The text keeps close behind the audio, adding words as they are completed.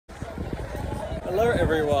Hello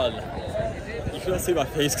everyone! You cannot see my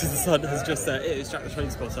face because the sun has just set. It is Jack the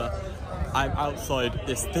Train Spotter. I'm outside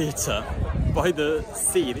this theatre by the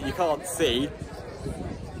sea that you can't see.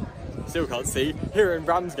 Still can't see. Here in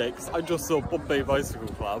Ramsgate because I just saw Bombay Bicycle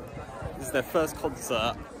Club. This is their first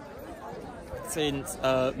concert since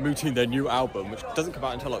mooting their new album, which doesn't come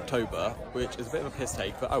out until October, which is a bit of a piss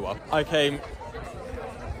take, but oh well. I came...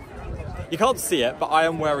 You can't see it, but I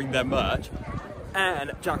am wearing their merch.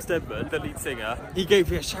 And Jack Stedman, the lead singer, he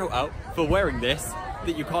gave me a shout out for wearing this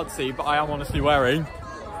that you can't see, but I am honestly wearing.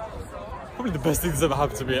 Probably the best thing that's ever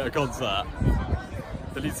happened to me at a concert.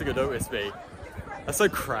 The lead singer noticed me. That's so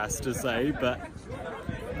crass to say, but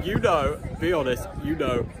you know, be honest, you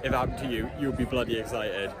know if it happened to you, you'll be bloody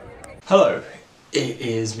excited. Hello, it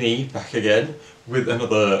is me back again with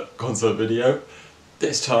another concert video.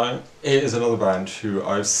 This time, it is another band who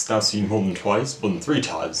I've now seen more than twice, more than 3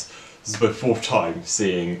 times. This is my 4th time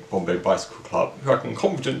seeing Bombay Bicycle Club, who I can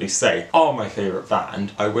confidently say are my favourite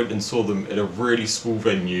band. I went and saw them in a really small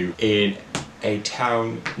venue in a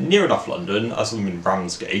town near enough London. I saw them in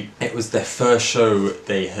Ramsgate. It was their first show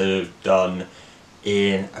they had done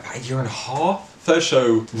in about 1.5 years. First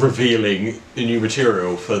show revealing the new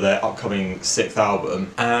material for their upcoming 6th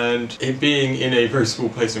album, and it being in a very small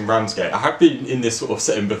place in Ramsgate. I have been in this sort of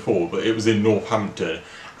setting before, but it was in Northampton.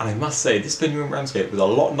 And I must say, this venue in Ramsgate was a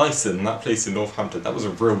lot nicer than that place in Northampton. That was a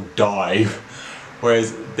real dive.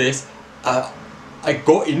 Whereas this, I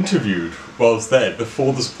got interviewed whilst there.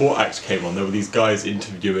 Before the support act came on, there were these guys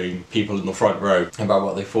interviewing people in the front row about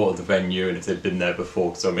what they thought of the venue and if they'd been there before,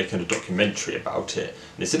 because they were making a documentary about it.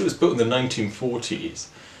 And they said it was built in the 1940s.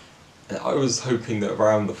 And I was hoping that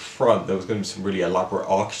around the front there was going to be some really elaborate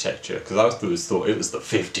architecture, because I always thought it was the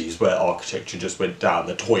 50s where architecture just went down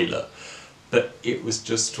the toilet. But it was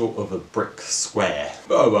just sort of a brick square.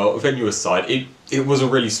 Oh well, venue aside, it was a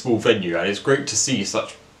really small venue, and it's great to see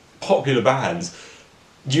such popular bands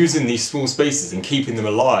using these small spaces and keeping them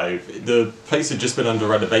alive. The place had just been under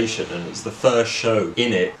renovation, and it was the first show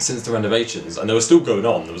in it since the renovations, and they were still going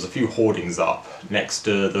on. There was a few hoardings up next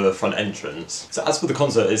to the front entrance. So as for the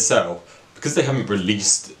concert itself, because they haven't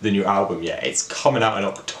released the new album yet, it's coming out in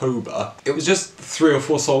October. It was just 3 or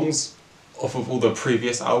 4 songs off of all the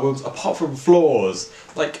previous albums, apart from Flaws.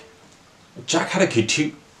 Like, Jack had an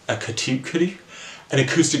acoustic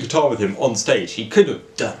guitar with him on stage. He could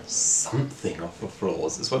have done something off of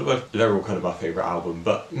Flaws. It's one of my, they're all kind of my favourite album,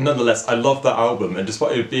 but nonetheless, I love that album, and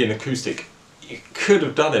despite it being acoustic, you could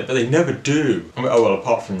have done it, but they never do. I mean, oh well,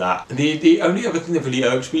 apart from that. The only other thing that really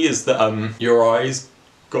irked me is that Your Eyes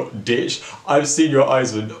got ditched. I've seen Your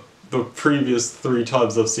Eyes in the previous 3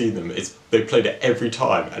 times I've seen them. They played it every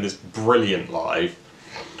time, and it's brilliant live.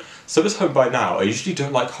 So is Home By Now. I usually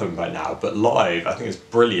don't like Home By Now, but live I think it's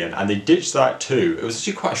brilliant, and they ditched that too. It was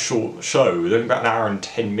actually quite a short show, it was only about 1 hour and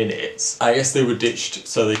 10 minutes. I guess they were ditched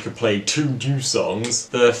so they could play 2 new songs.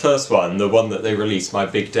 The first one, the one that they released, My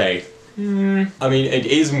Big Day, I mean, it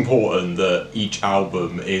is important that each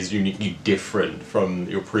album is uniquely different from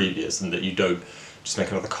your previous, and that you don't just make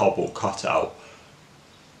another cardboard cutout.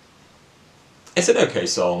 It's an okay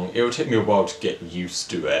song. It will take me a while to get used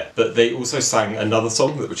to it, but they also sang another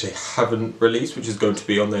song which they haven't released, which is going to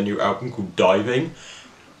be on their new album called Diving,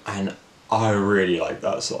 and I really like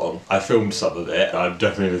that song. I filmed some of it, and I'm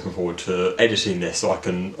definitely looking forward to editing this so I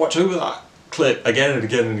can watch over that clip again and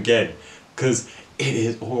again and again, because it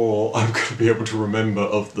is all I'm going to be able to remember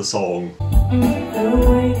of the song.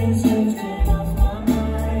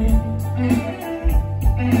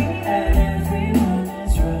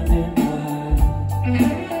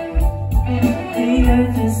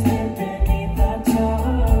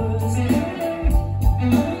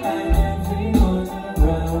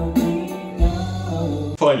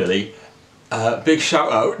 Finally, big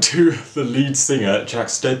shout out to the lead singer, Jack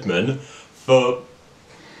Stedman, for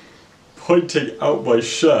pointing out my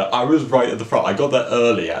shirt. I was right at the front. I got there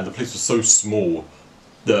earlier, and the place was so small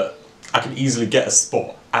that I could easily get a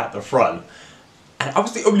spot at the front. And I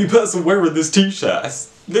was the only person wearing this t-shirt. I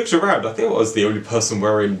looked around, I think I was the only person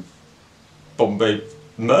wearing Bombay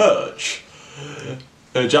merch.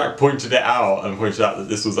 And Jack pointed it out, and pointed out that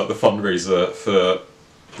this was like the fundraiser for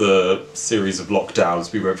the series of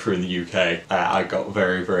lockdowns we went through in the UK. I got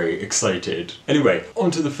very, very excited. Anyway,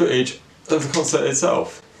 onto the footage of the concert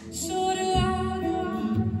itself. I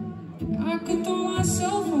could throw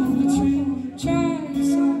myself on the train, try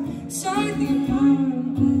inside the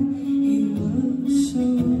apartment. He was so.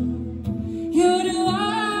 You do I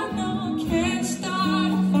know can't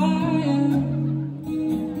start a fire.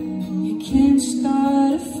 You can't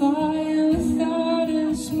start a fire without a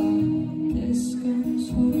spark. This goes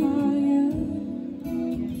higher.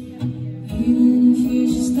 Feeling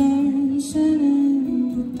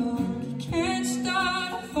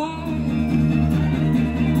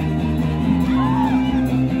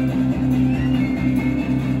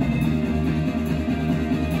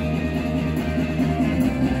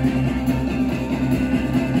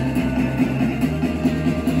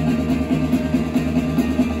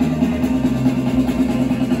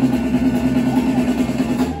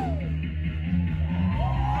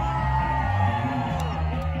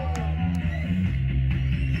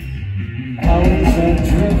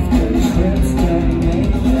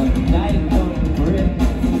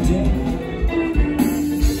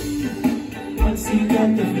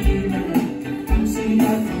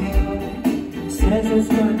says it's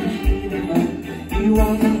gonna be healing. You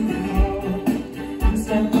won't let me hold. I'm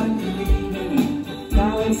stuck on believing.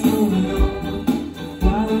 Now it's moving on.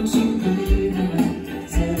 Why don't you believe in it?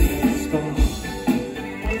 Says it's gone.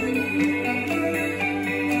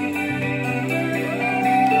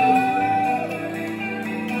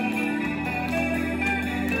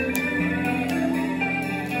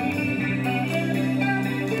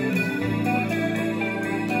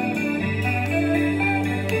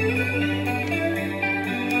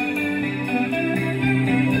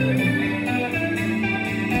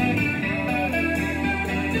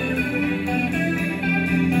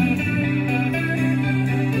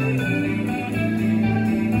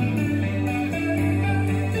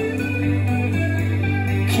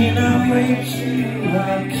 Can I wake you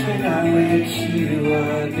up? Can I wake you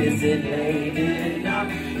up? Is it late enough?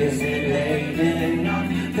 Is it late enough?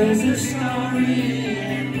 There's a story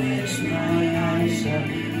in which my eyes shut.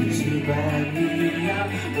 Would you back me up?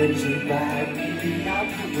 Would you back me up?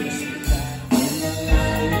 Would you back when the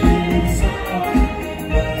light is on?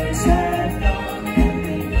 Words have gone and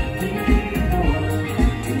they need no one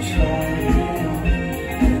to try it on.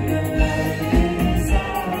 When the light is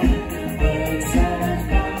on, words have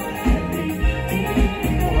gone and they need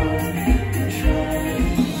no one to try it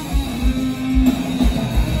on.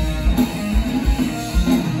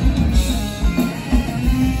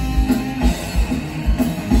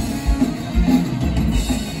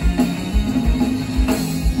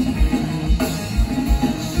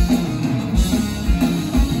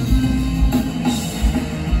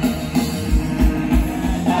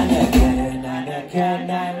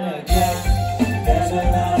 And again, there's a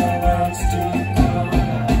lot of words to go.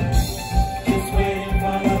 Just waiting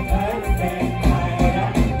for the perfect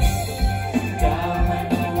night. Down when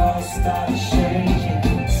the walls start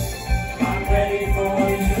shaking, I'm ready for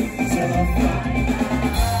you to find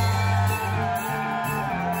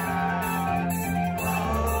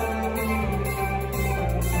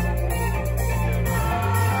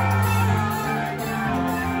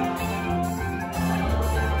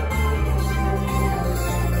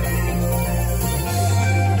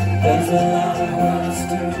there's a lot of words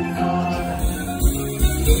to call.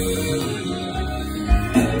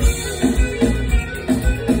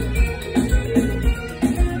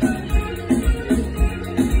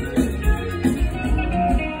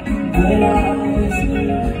 But I always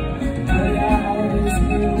knew, but I always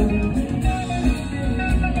knew,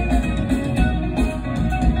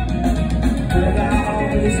 but I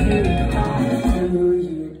always knew how through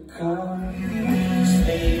you'd come.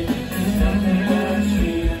 Stay, nothing but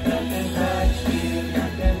you, nothing but you,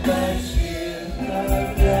 nothing but you,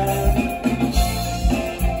 love, love.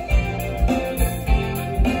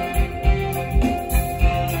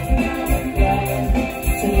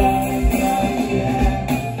 To love, love, yeah.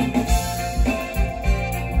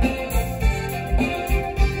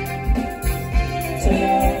 To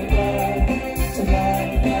love, love, to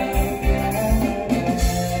love, love, yeah.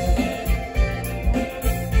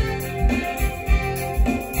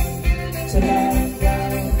 To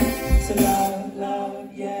love, love,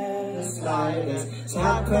 yeah. The slightest,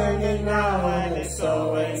 stop hurting now, and it's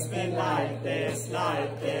always been like this,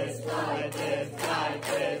 like this, like this.